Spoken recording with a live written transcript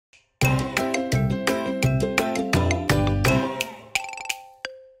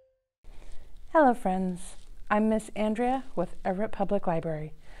Hello friends, I'm Miss Andrea with Everett Public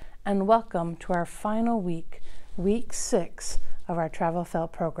Library, and welcome to our final week, week 6 of our travel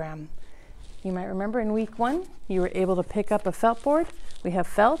felt program. You might remember in week 1, you were able to pick up a felt board. We have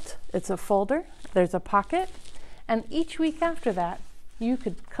felt, it's a folder, there's a pocket, and each week after that, you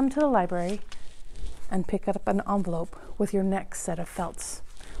could come to the library and pick up an envelope with your next set of felts.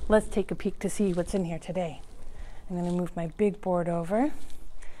 Let's take a peek to see what's in here today. I'm going to move my big board over.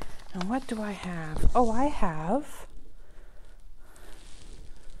 And what do I have? Oh, I have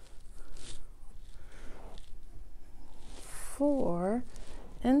four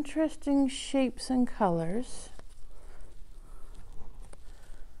interesting shapes and colors.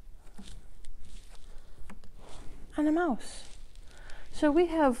 And a mouse. So we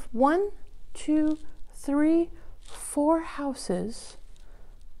have 1, 2, 3, 4 houses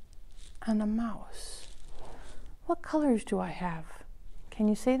and a mouse. What colors do I have? Can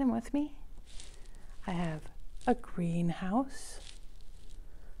you say them with me? I have a green house,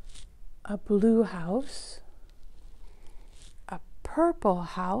 a blue house, a purple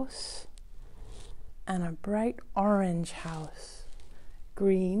house, and a bright orange house.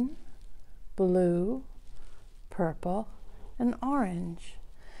 Green, blue, purple, and orange.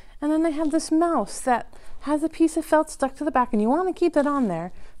 And then I have this mouse that has a piece of felt stuck to the back, and you want to keep it on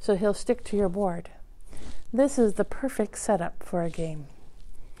there so he'll stick to your board. This is the perfect setup for a game.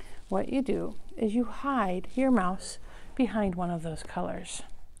 What you do is you hide your mouse behind one of those colors.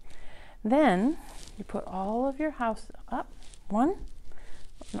 Then you put all of your house up. One,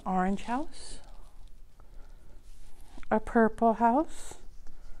 an orange house, a purple house,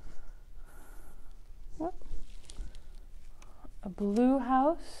 a blue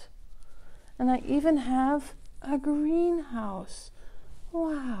house, and I even have a green house.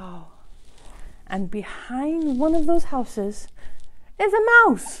 Wow. And behind one of those houses is a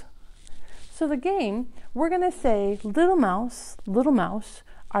mouse. So the game, we're going to say, little mouse,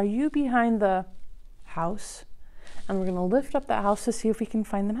 are you behind the house? And we're going to lift up the house to see if we can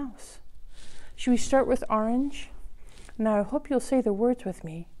find the mouse. Should we start with orange? Now I hope you'll say the words with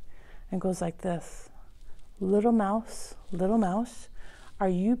me. It goes like this. Little mouse, are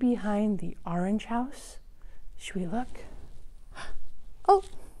you behind the orange house? Should we look? Oh,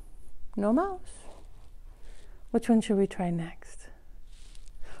 no mouse. Which one should we try next?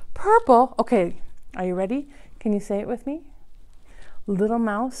 Purple. Okay, are you ready? Can you say it with me? Little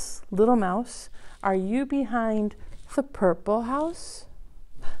mouse, are you behind the purple house?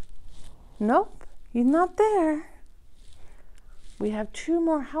 Nope, he's not there. We have 2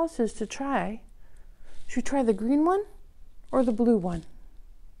 more houses to try. Should we try the green one or the blue one?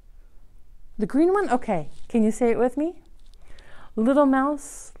 The green one? Okay, can you say it with me? Little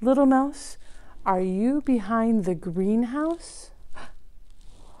mouse, are you behind the green house?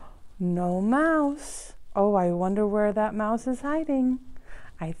 No mouse. Oh, I wonder where that mouse is hiding.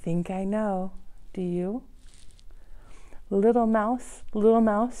 I think I know. Do you? Little mouse,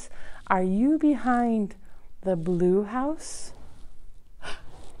 are you behind the blue house?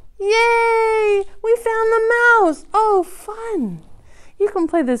 Yay! We found the mouse! Oh, fun! You can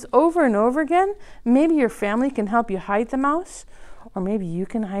play this over and over again. Maybe your family can help you hide the mouse, or maybe you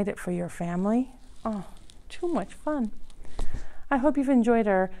can hide it for your family. Oh, too much fun. I hope you've enjoyed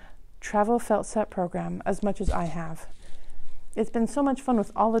our Travel Felt Set program as much as I have. It's been so much fun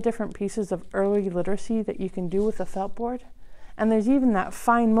with all the different pieces of early literacy that you can do with a felt board. And there's even that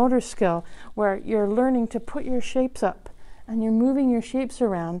fine motor skill where you're learning to put your shapes up and you're moving your shapes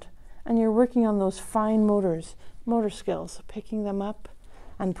around and you're working on those fine motor skills, picking them up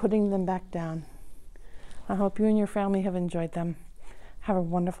and putting them back down. I hope you and your family have enjoyed them. Have a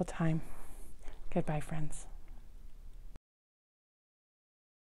wonderful time. Goodbye, friends.